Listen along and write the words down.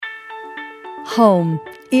Home.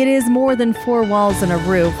 It is more than four walls and a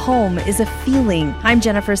roof. Home is a feeling. I'm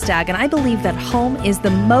Jennifer Stagg, and I believe that home is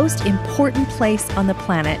the most important place on the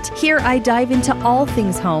planet. Here, I dive into all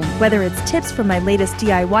things home, whether it's tips from my latest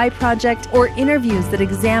DIY project or interviews that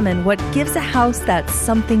examine what gives a house that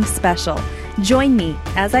something special. Join me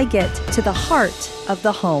as I get to the heart of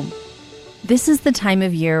the home. This is the time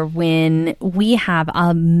of year when we have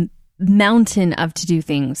a mountain of to-do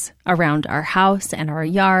things around our house and our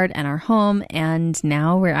yard and our home, and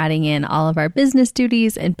now we're adding in all of our business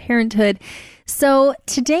duties and parenthood. So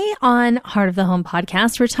today on Heart of the Home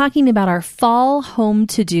podcast, we're talking about our fall home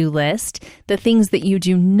to-do list, the things that you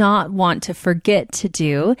do not want to forget to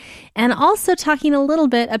do, and also talking a little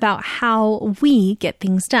bit about how we get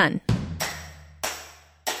things done.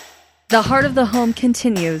 The Heart of the Home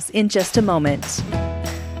continues in just a moment.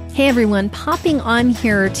 Hey everyone, popping on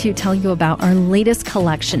here to tell you about our latest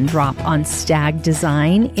collection drop on Stagg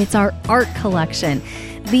Design. It's our art collection.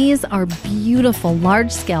 These are beautiful,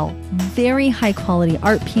 large-scale, very high-quality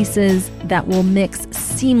art pieces that will mix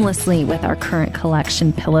seamlessly with our current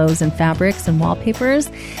collection pillows and fabrics and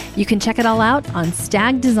wallpapers. You can check it all out on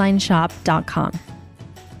stagdesignshop.com.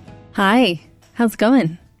 Hi, how's it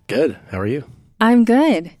going? Good. How are you? I'm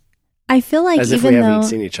good. I feel like as if we haven't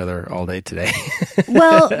seen each other all day today.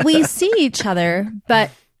 Well, we see each other,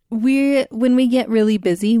 but when we get really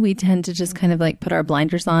busy, we tend to just kind of like put our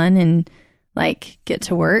blinders on and like get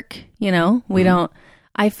to work, you know? We don't,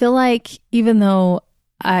 I feel like even though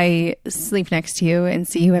I sleep next to you and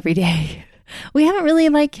see you every day, we haven't really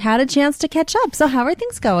like had a chance to catch up. So how are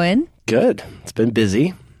things going? Good. It's been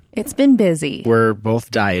busy. It's been busy. We're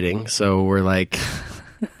both dieting, so we're like...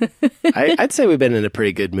 I'd say we've been in a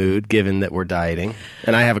pretty good mood given that we're dieting.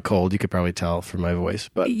 And I have a cold. You could probably tell from my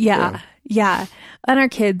voice. But Yeah. And our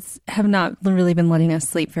kids have not really been letting us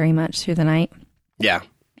sleep very much through the night. Yeah.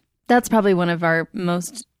 That's probably one of our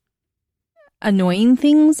most annoying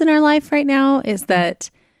things in our life right now is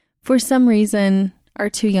that for some reason,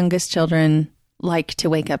 our two youngest children like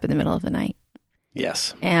to wake up in the middle of the night.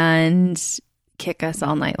 Yes. And kick us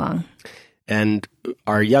all night long. And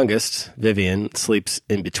our youngest, Vivian, sleeps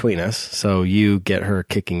in between us. So you get her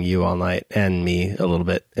kicking you all night and me a little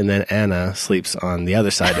bit. And then Anna sleeps on the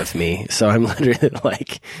other side of me. So I'm literally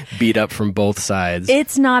like beat up from both sides.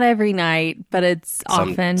 It's not every night, but it's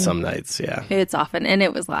often. Some nights, yeah. It's often. And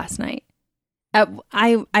it was last night.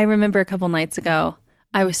 I remember a couple nights ago,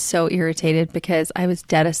 I was so irritated because I was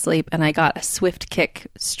dead asleep and I got a swift kick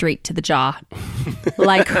straight to the jaw.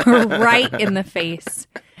 Like right in the face.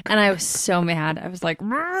 And I was so mad. I was like, so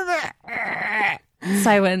I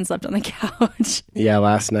went and slept on the couch. Yeah,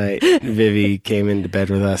 last night, Vivi came into bed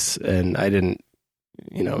with us, and I didn't,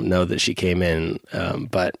 know that she came in.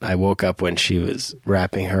 But I woke up when she was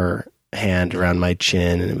wrapping her hand around my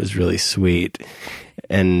chin, and it was really sweet.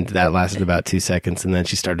 And that lasted about 2 seconds, and then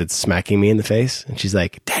she started smacking me in the face. And she's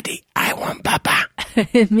like, "Daddy, I want papa."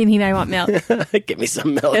 Meaning I want milk. Give me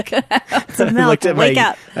some milk. Some milk. Wake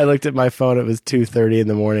up. I looked at my phone. It was 2:30 in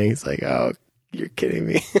the morning. It's like, oh, you're kidding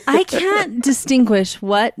me. I can't distinguish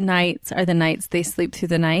what nights are the nights they sleep through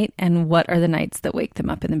the night and what are the nights that wake them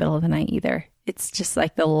up in the middle of the night either. It's just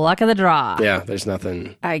like the luck of the draw. Yeah, there's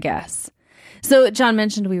nothing. I guess. So John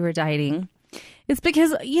mentioned we were dieting. It's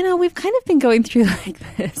because, we've kind of been going through like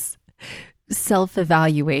this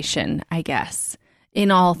self-evaluation, I guess,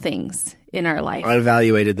 in all things in our life. I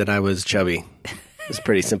evaluated that I was chubby. It's a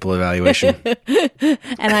pretty simple evaluation.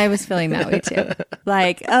 And I was feeling that way too.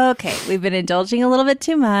 Like, okay, we've been indulging a little bit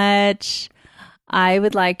too much. I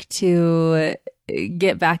would like to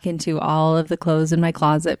get back into all of the clothes in my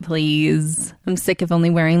closet, please. I'm sick of only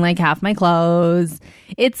wearing like half my clothes.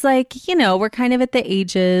 It's like, we're kind of at the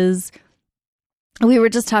ages. We were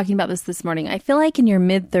just talking about this morning. I feel like in your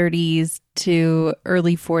mid-30s to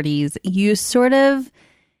early 40s, you sort of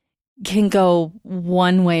can go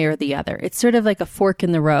one way or the other. It's sort of like a fork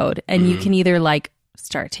in the road. And you can either like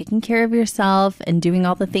start taking care of yourself and doing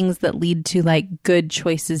all the things that lead to like good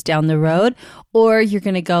choices down the road, or you're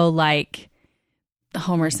going to go like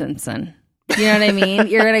Homer Simpson. You know what I mean?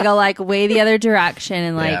 You're going to go like way the other direction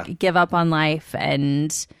and like give up on life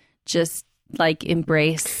and just like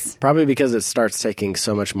embrace. Probably because it starts taking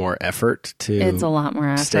so much more effort to it's a lot more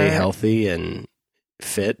effort. Stay healthy and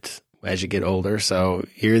fit as you get older. So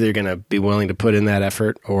you're either going to be willing to put in that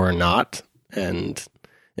effort or not. And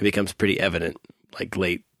it becomes pretty evident like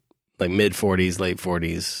mid 40s, late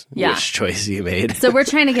 40s, which choice you made. So we're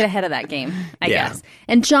trying to get ahead of that game, I guess.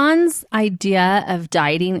 And John's idea of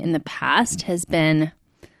dieting in the past has been,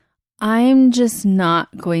 I'm just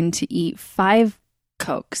not going to eat 5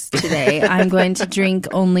 Cokes today. I'm going to drink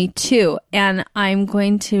only 2, and I'm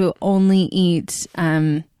going to only eat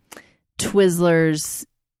Twizzlers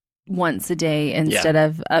once a day instead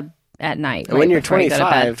of at night. And when you're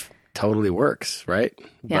 25, totally works, right?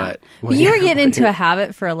 Yeah. But you were getting into a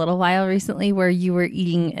habit for a little while recently where you were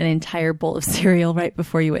eating an entire bowl of cereal right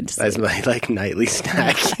before you went to sleep. That's my nightly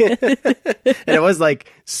snack. And it was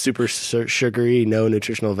super sugary, no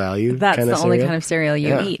nutritional value. That's kind of the only kind of cereal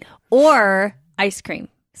you eat. Or ice cream.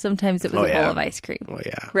 Sometimes it was a bowl of ice cream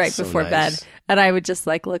right before bed. And I would just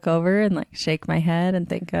look over and shake my head and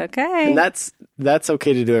think, okay. And that's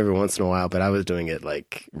okay to do every once in a while, but I was doing it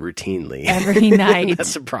routinely. Every night.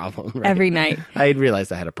 That's a problem, right? Every night. I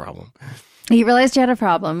realized I had a problem. You realized you had a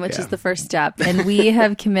problem, which is the first step. And we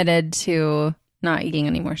have committed to not eating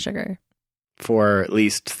any more sugar. For at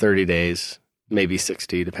least 30 days, maybe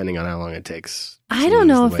 60, depending on how long it takes. I don't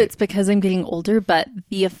know if it's because I'm getting older, but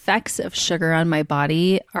the effects of sugar on my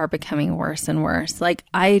body are becoming worse and worse.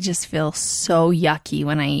 I just feel so yucky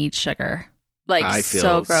when I eat sugar. I feel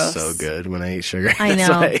so gross. So good when I eat sugar. I know. That's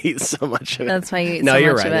why I eat so much of it. That's why you eat no, so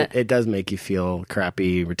you're much right. of it. It does make you feel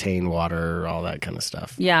crappy, retain water, all that kind of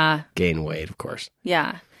stuff. Yeah. Gain weight, of course.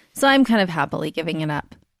 Yeah. So I'm kind of happily giving it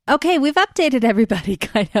up. Okay, we've updated everybody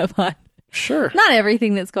kind of on not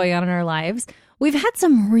everything that's going on in our lives. We've had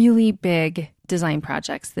some really big design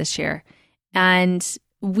projects this year, and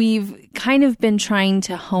we've kind of been trying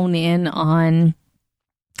to hone in on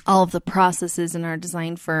all of the processes in our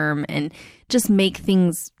design firm and just make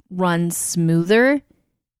things run smoother.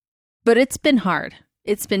 But it's been hard.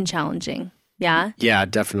 It's been challenging. Yeah? Yeah,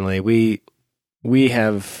 definitely. We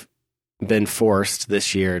have been forced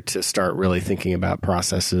this year to start really thinking about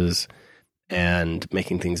processes and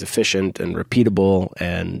making things efficient and repeatable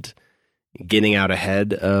and getting out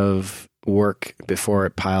ahead of work before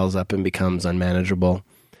it piles up and becomes unmanageable.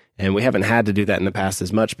 And we haven't had to do that in the past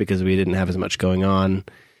as much because we didn't have as much going on,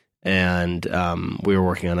 and we were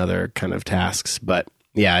working on other kind of tasks. But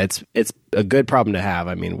yeah, it's a good problem to have.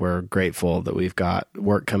 I mean, we're grateful that we've got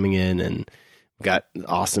work coming in and we've got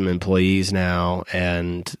awesome employees now,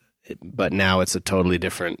 but now it's a totally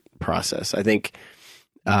different process. I think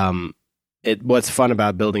what's fun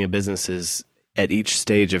about building a business is at each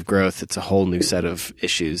stage of growth, it's a whole new set of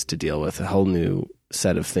issues to deal with, a whole new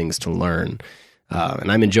set of things to learn.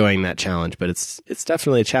 And I'm enjoying that challenge, but it's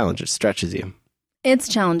definitely a challenge. It stretches you. It's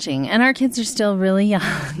challenging. And our kids are still really young.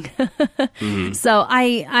 Mm-hmm. So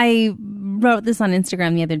I wrote this on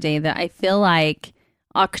Instagram the other day that I feel like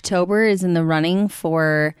October is in the running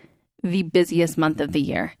for the busiest month of the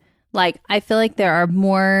year. I feel like there are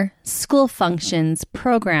more school functions,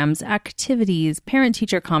 programs, activities,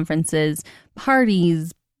 parent-teacher conferences,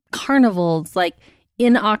 parties, carnivals,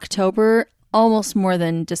 in October, almost more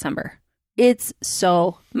than December. It's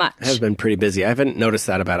so much. It has been pretty busy. I haven't noticed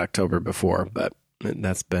that about October before, but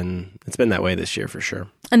it's been that way this year for sure.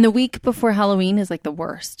 And the week before Halloween is the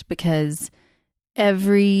worst because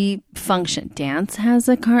every function, dance has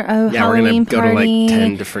a Halloween party. We're going to go to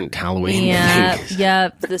 10 different Halloween things.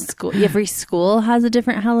 Yep. Every school has a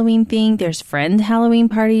different Halloween thing. There's friend Halloween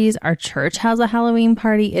parties. Our church has a Halloween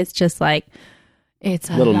party. It's just it's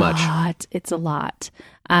a little much. It's a lot.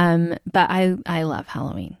 But I love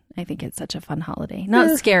Halloween. I think it's such a fun holiday.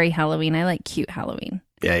 Not scary Halloween. I like cute Halloween.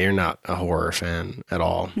 Yeah, you're not a horror fan at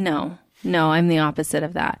all. No, I'm the opposite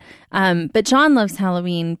of that. But John loves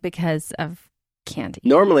Halloween because of candy.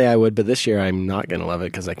 Normally I would, but this year I'm not going to love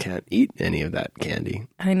it because I can't eat any of that candy.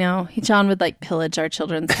 I know. John would pillage our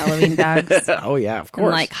children's Halloween bags. Oh yeah, of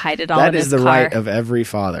course. And hide it all in his car. That is the right of every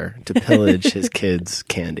father, to pillage his kids'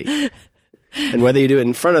 candy. And whether you do it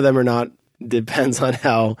in front of them or not depends on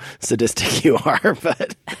how sadistic you are,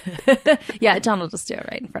 but yeah, John will just do it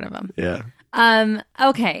right in front of him. Yeah.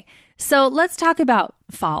 Okay. So let's talk about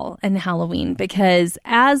fall and Halloween, because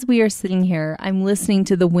as we are sitting here, I'm listening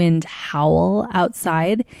to the wind howl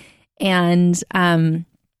outside, and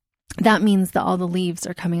that means that all the leaves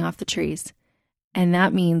are coming off the trees. And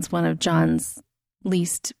that means one of John's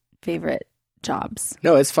least favorite jobs.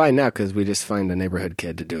 No, it's fine now because we just find a neighborhood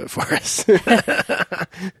kid to do it for us.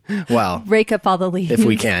 Well, rake up all the leaves. If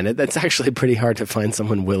we can. That's actually pretty hard to find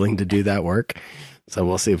someone willing to do that work. So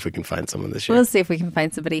we'll see if we can find someone this year. We'll see if we can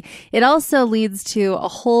find somebody. It also leads to a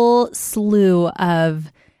whole slew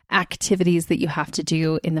of activities that you have to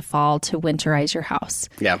do in the fall to winterize your house.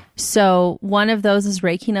 Yeah. So one of those is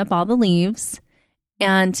raking up all the leaves,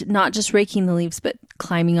 and not just raking the leaves, but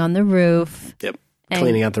climbing on the roof. Yep.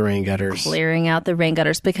 cleaning out the rain gutters. Clearing out the rain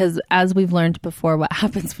gutters, because as we've learned before, what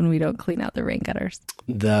happens when we don't clean out the rain gutters?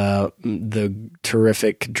 The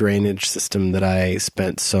terrific drainage system that I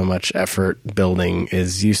spent so much effort building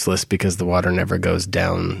is useless because the water never goes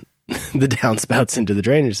down the downspouts into the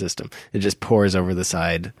drainage system. It just pours over the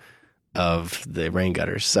side of the rain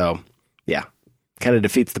gutters. So, yeah, kind of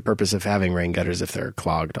defeats the purpose of having rain gutters if they're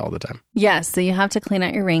clogged all the time. Yes, so you have to clean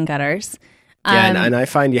out your rain gutters. Yeah, and I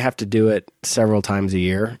find you have to do it several times a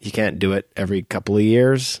year. You can't do it every couple of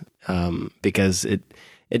years because it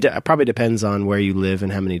probably depends on where you live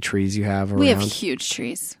and how many trees you have around. We have huge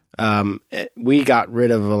trees. We got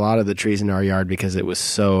rid of a lot of the trees in our yard because it was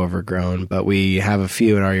so overgrown, but we have a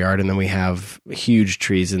few in our yard, and then we have huge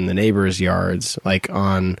trees in the neighbors' yards. Like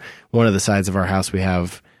on one of the sides of our house, we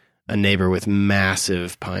have a neighbor with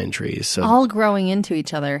massive pine trees. So all growing into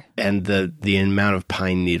each other. And the amount of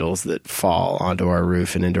pine needles that fall onto our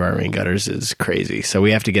roof and into our rain gutters is crazy. So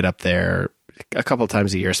we have to get up there a couple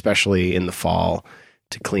times a year, especially in the fall,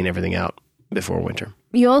 to clean everything out before winter.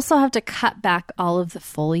 You also have to cut back all of the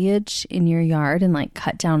foliage in your yard and like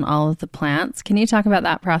cut down all of the plants. Can you talk about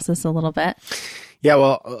that process a little bit? Yeah,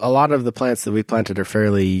 well, a lot of the plants that we planted are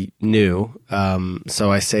fairly new.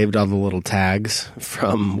 So I saved all the little tags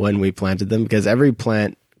from when we planted them because every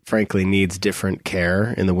plant, frankly, needs different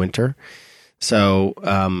care in the winter. So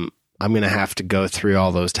I'm going to have to go through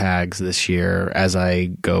all those tags this year as I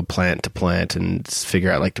go plant to plant and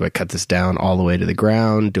figure out, like, do I cut this down all the way to the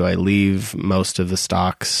ground? Do I leave most of the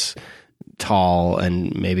stalks tall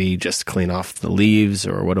and maybe just clean off the leaves,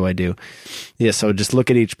 or what do I do? Yeah, so just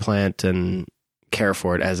look at each plant and care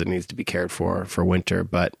for it as it needs to be cared for winter,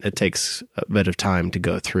 but it takes a bit of time to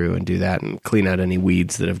go through and do that and clean out any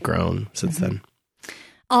weeds that have grown since then.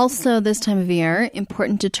 Also, this time of year,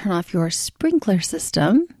 important to turn off your sprinkler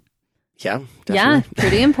system. Yeah, definitely. Yeah,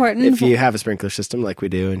 pretty important. If you have a sprinkler system like we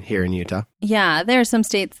do here in Utah. Yeah, there are some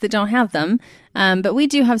states that don't have them, but we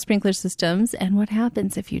do have sprinkler systems. And what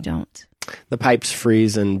happens if you don't? The pipes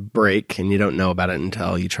freeze and break, and you don't know about it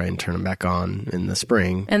until you try and turn them back on in the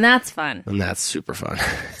spring. And that's fun. And that's super fun.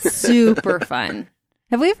 Super fun.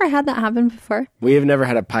 Have we ever had that happen before? We have never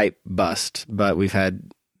had a pipe bust, but we've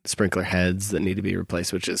had sprinkler heads that need to be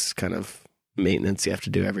replaced, which is kind of maintenance you have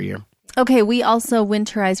to do every year. Okay, we also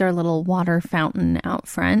winterized our little water fountain out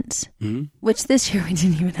front, which this year we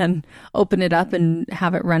didn't even open it up and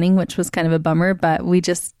have it running, which was kind of a bummer, but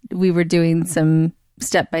we were doing some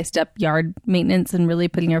step-by-step yard maintenance and really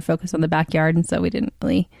putting our focus on the backyard, and so we didn't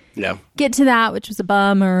really get to that, which was a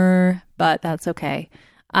bummer, but that's okay.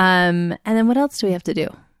 And then what else do we have to do?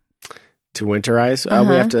 To winterize?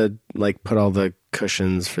 We have to put all the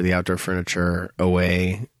cushions for the outdoor furniture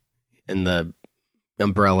away and the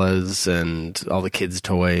umbrellas and all the kids'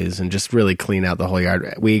 toys and just really clean out the whole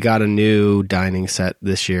yard. We got a new dining set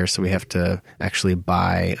this year, so we have to actually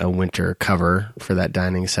buy a winter cover for that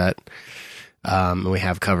dining set. We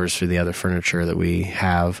have covers for the other furniture that we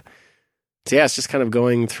have. So yeah, it's just kind of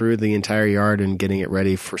going through the entire yard and getting it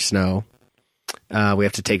ready for snow. We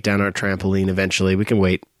have to take down our trampoline eventually. We can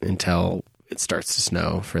wait until it starts to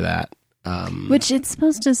snow for that. Which it's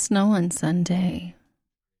supposed to snow on Sunday.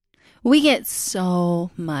 We get so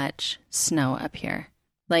much snow up here.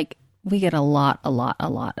 We get a lot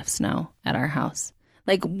of snow at our house.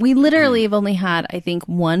 We literally have only had, I think,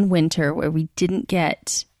 one winter where we didn't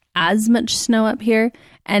get as much snow up here,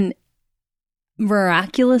 and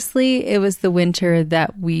miraculously it was the winter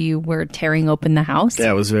that we were tearing open the house.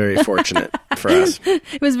 Yeah, it was very fortunate for us.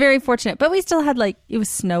 It was very fortunate, but we still had it was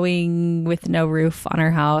snowing with no roof on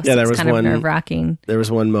our house. Yeah, there was kind of nerve-wracking. There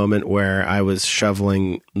was one moment where I was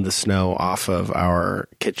shoveling the snow off of our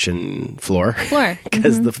kitchen floor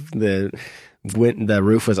because the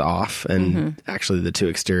roof was off, and actually the two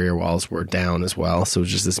exterior walls were down as well. So it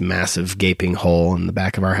was just this massive gaping hole in the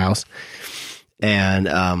back of our house.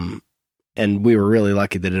 And we were really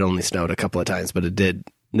lucky that it only snowed a couple of times, but it did.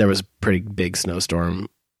 There was a pretty big snowstorm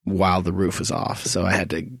while the roof was off. So I had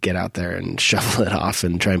to get out there and shovel it off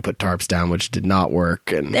and try and put tarps down, which did not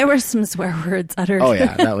work. And there were some swear words uttered. Oh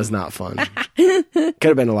yeah, that was not fun. Could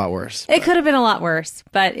have been a lot worse. It could have been a lot worse,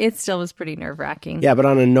 but it still was pretty nerve-wracking. Yeah, but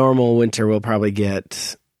on a normal winter, we'll probably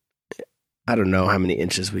get, I don't know how many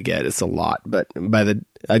inches we get. It's a lot, but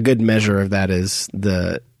a good measure of that is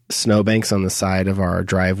the snowbanks on the side of our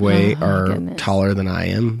driveway are taller than I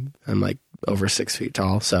am. I'm over 6 feet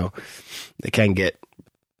tall, so they can get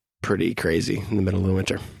pretty crazy in the middle of the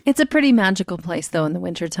winter. It's a pretty magical place, though, in the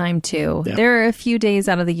wintertime, too. Yeah. There are a few days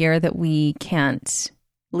out of the year that we can't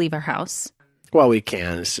leave our house. Well, we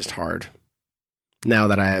can. It's just hard. Now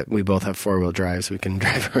that we both have four-wheel drives, we can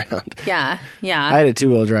drive around. Yeah. I had a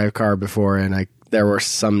two-wheel drive car before, and I there were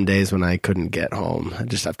some days when I couldn't get home. I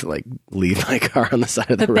just have to like leave my car on the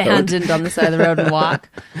side of the road. Abandoned on the side of the road and walk.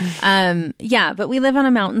 Yeah, but we live on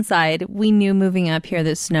a mountainside. We knew moving up here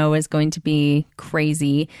that snow was going to be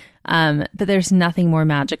crazy. But there's nothing more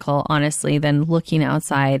magical, honestly, than looking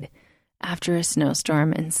outside after a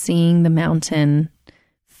snowstorm and seeing the mountain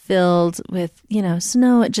filled with,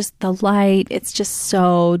 snow, just the light. It's just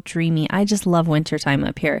so dreamy. I just love wintertime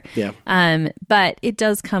up here. Yeah. But it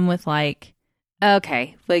does come with like,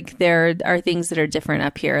 okay, like there are things that are different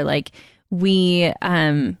up here. Like we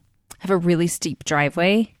have a really steep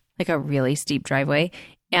driveway,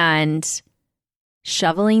 and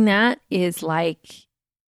shoveling that is like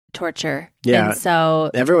torture. Yeah. And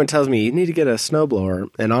so everyone tells me you need to get a snowblower.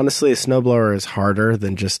 And honestly, a snowblower is harder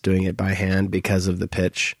than just doing it by hand because of the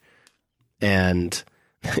pitch. And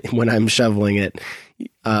when I'm shoveling it,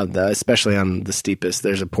 especially on the steepest,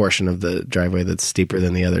 there's a portion of the driveway that's steeper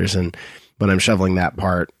than the others. And when I'm shoveling that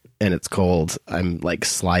part and it's cold, I'm like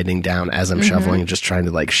sliding down as I'm shoveling and just trying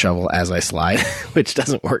to like shovel as I slide, which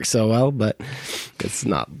doesn't work so well, but it's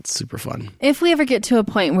not super fun. If we ever get to a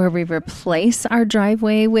point where we replace our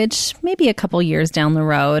driveway, which maybe a couple years down the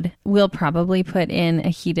road, we'll probably put in a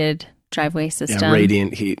heated driveway system. Yeah,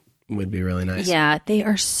 radiant heat would be really nice. Yeah, they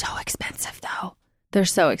are so expensive though. They're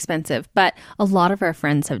so expensive, but a lot of our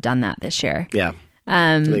friends have done that this year. Yeah.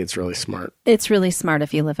 I think it's really smart. It's really smart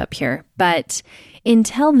if you live up here. But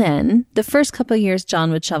until then, the first couple of years,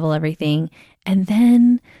 John would shovel everything. And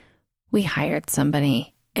then we hired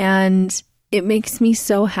somebody. And it makes me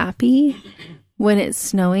so happy when it's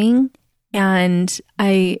snowing and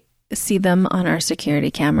I see them on our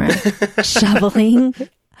security camera shoveling.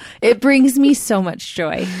 It brings me so much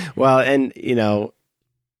joy. Well, and,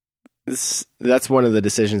 that's one of the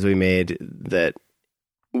decisions we made that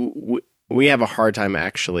we have a hard time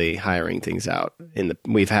actually hiring things out.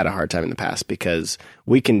 We've had a hard time in the past because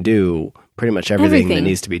we can do pretty much everything that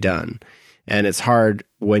needs to be done. And it's hard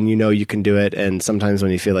when you can do it, and sometimes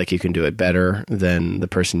when you feel like you can do it better than the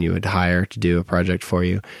person you would hire to do a project for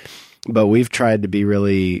you. But we've tried to be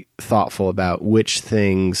really thoughtful about which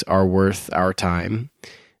things are worth our time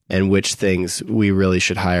and which things we really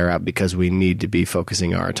should hire out because we need to be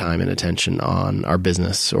focusing our time and attention on our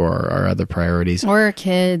business or our other priorities. Or our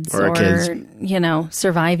kids.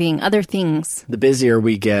 Surviving other things. The busier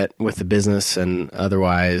we get with the business and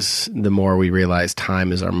otherwise, the more we realize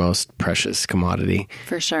time is our most precious commodity.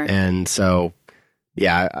 For sure. And so,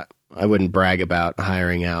 yeah, I wouldn't brag about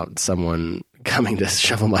hiring out someone coming to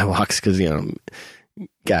shovel my walks because,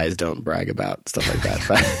 guys don't brag about stuff like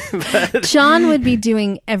that. But John would be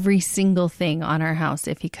doing every single thing on our house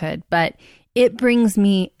if he could, but it brings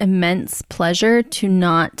me immense pleasure to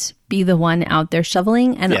not be the one out there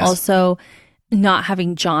shoveling and also not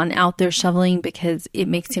having John out there shoveling because it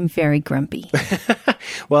makes him very grumpy.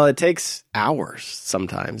 Well, it takes hours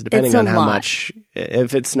sometimes, depending on how much.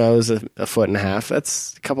 If it snows a foot and a half,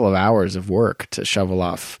 that's a couple of hours of work to shovel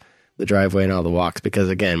off the driveway and all the walks because,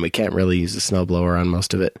 again, we can't really use a snowblower on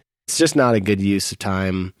most of it. It's just not a good use of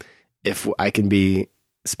time if I can be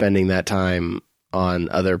spending that time on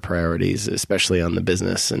other priorities, especially on the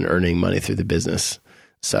business and earning money through the business.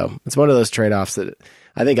 So it's one of those trade-offs that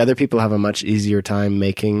I think other people have a much easier time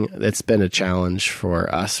making. It's been a challenge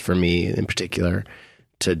for us, for me in particular,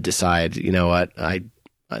 to decide, what,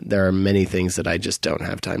 there are many things that I just don't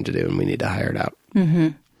have time to do and we need to hire it out. Mm-hmm.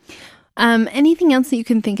 Anything else that you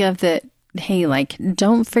can think of that, hey, like,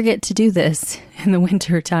 don't forget to do this in the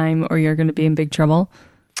winter time or you're going to be in big trouble?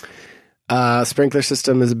 Sprinkler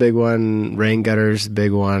system is a big one. Rain gutters,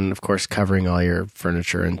 big one. Of course, covering all your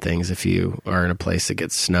furniture and things if you are in a place that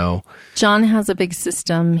gets snow. John has a big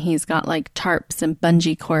system. He's got like tarps and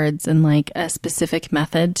bungee cords and like a specific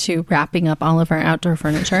method to wrapping up all of our outdoor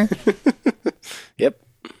furniture. Yep.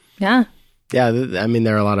 Yeah. Yeah. I mean,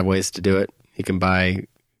 there are a lot of ways to do it. You can buy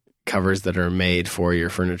covers that are made for your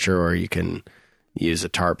furniture, or you can use a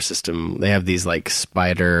tarp system. They have these like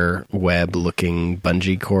spider web looking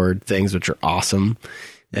bungee cord things, which are awesome.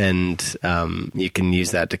 And you can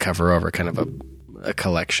use that to cover over kind of a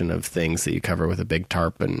collection of things that you cover with a big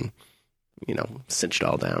tarp and, cinch it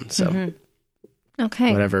all down. So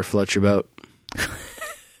okay, whatever floats your boat.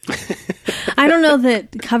 I don't know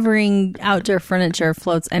that covering outdoor furniture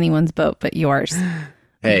floats anyone's boat but yours.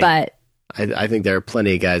 Hey. But I think there are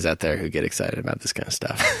plenty of guys out there who get excited about this kind of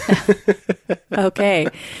stuff. Okay.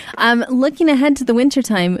 Looking ahead to the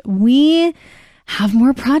wintertime, we have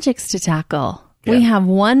more projects to tackle. Yeah. We have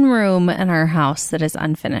one room in our house that is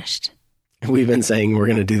unfinished. We've been saying we're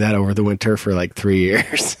going to do that over the winter for like 3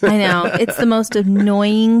 years. I know. It's the most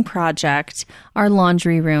annoying project. Our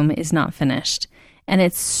laundry room is not finished. and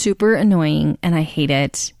it's super annoying and I hate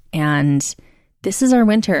it. And this is our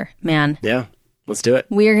winter, man. Yeah, let's do it.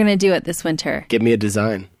 We are going to do it this winter. Give me a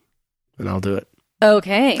design and I'll do it.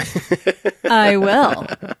 Okay. I will.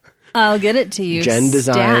 I'll get it to you. Jen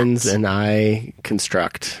designs and I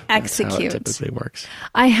construct. Execute. That's how it typically works.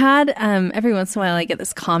 I had, every once in a while I get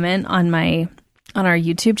this comment on our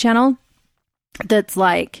YouTube channel that's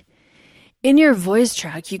like, in your voice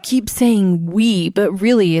track, you keep saying we, but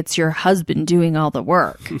really it's your husband doing all the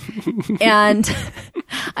work. And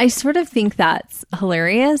I sort of think that's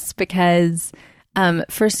hilarious because,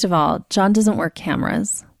 first of all, John doesn't work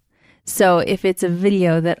cameras. So if it's a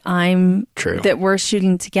video that that we're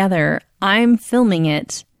shooting together, I'm filming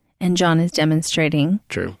it and John is demonstrating.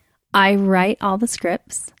 True. I write all the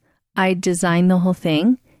scripts. I design the whole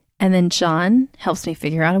thing. And then John helps me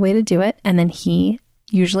figure out a way to do it. And then he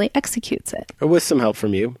usually executes it. With some help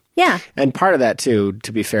from you. Yeah. And part of that, too,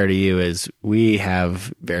 to be fair to you, is we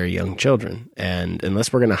have very young children. And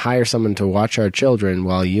unless we're going to hire someone to watch our children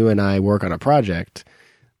while you and I work on a project,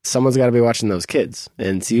 someone's got to be watching those kids.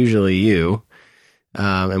 And it's usually you.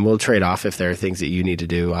 And we'll trade off if there are things that you need to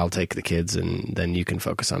do. I'll take the kids and then you can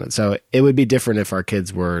focus on it. So it would be different if our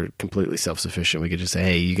kids were completely self-sufficient. We could just say,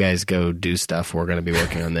 hey, you guys go do stuff. We're going to be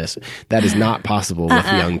working on this. That is not possible with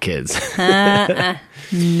young kids.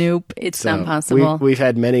 Nope. It's not possible. We've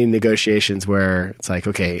had many negotiations where it's like,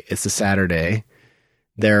 okay, it's a Saturday.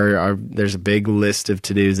 There's a big list of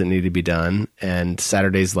to-dos that need to be done. And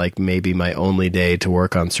Saturday's like maybe my only day to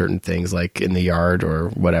work on certain things like in the yard or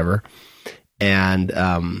whatever. And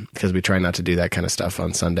because we try not to do that kind of stuff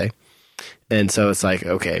on Sunday. And so it's like,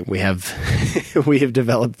 okay, we have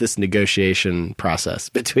developed this negotiation process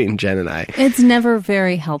between Jen and I. It's never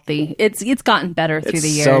very healthy. It's gotten better through the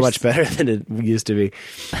years. So much better than it used to be.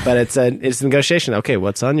 But it's a negotiation. Okay,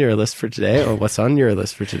 what's on your list for today? Or what's on your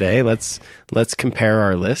list for today? Let's compare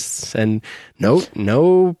our lists. And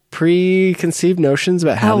no preconceived notions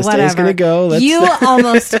about how this day is going to go. You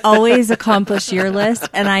almost always accomplish your list,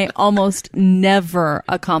 and I almost never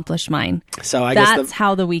accomplish mine. So I guess that's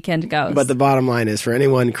how the weekend goes. But the bottom line is, for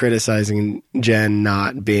anyone criticizing Jen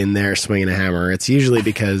not being there swinging a hammer, it's usually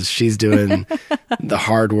because she's doing the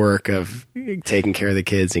hard work of taking care of the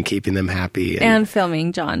kids and keeping them happy. And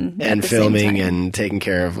filming, John. And filming and taking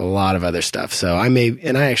care of a lot of other stuff. So I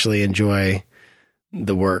actually enjoy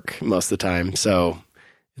the work most of the time. So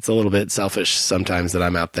it's a little bit selfish sometimes that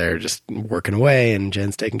I'm out there just working away and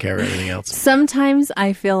Jen's taking care of everything else. Sometimes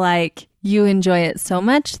I feel like you enjoy it so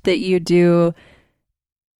much that you do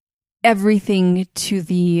everything to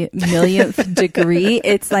the millionth degree.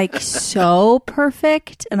 It's like so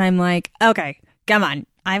perfect. And I'm like, okay, come on.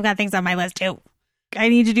 I've got things on my list too. I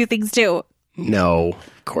need to do things too. No,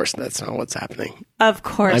 of course that's not what's happening. Of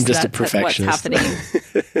course, I'm just a perfectionist.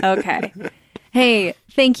 What's happening. Okay. Hey,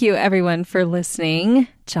 thank you everyone for listening.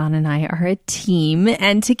 John and I are a team,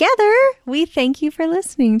 and together we thank you for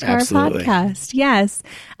listening to Absolutely. our podcast. Yes.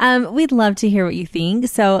 We'd love to hear what you think.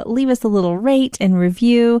 So leave us a little rate and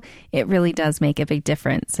review. It really does make a big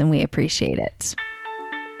difference, and we appreciate it.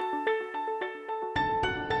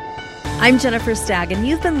 I'm Jennifer Stagg, and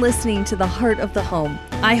you've been listening to The Heart of the Home.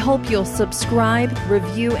 I hope you'll subscribe,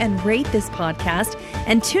 review, and rate this podcast,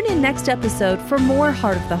 and tune in next episode for more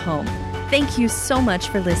Heart of the Home. Thank you so much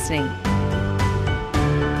for listening.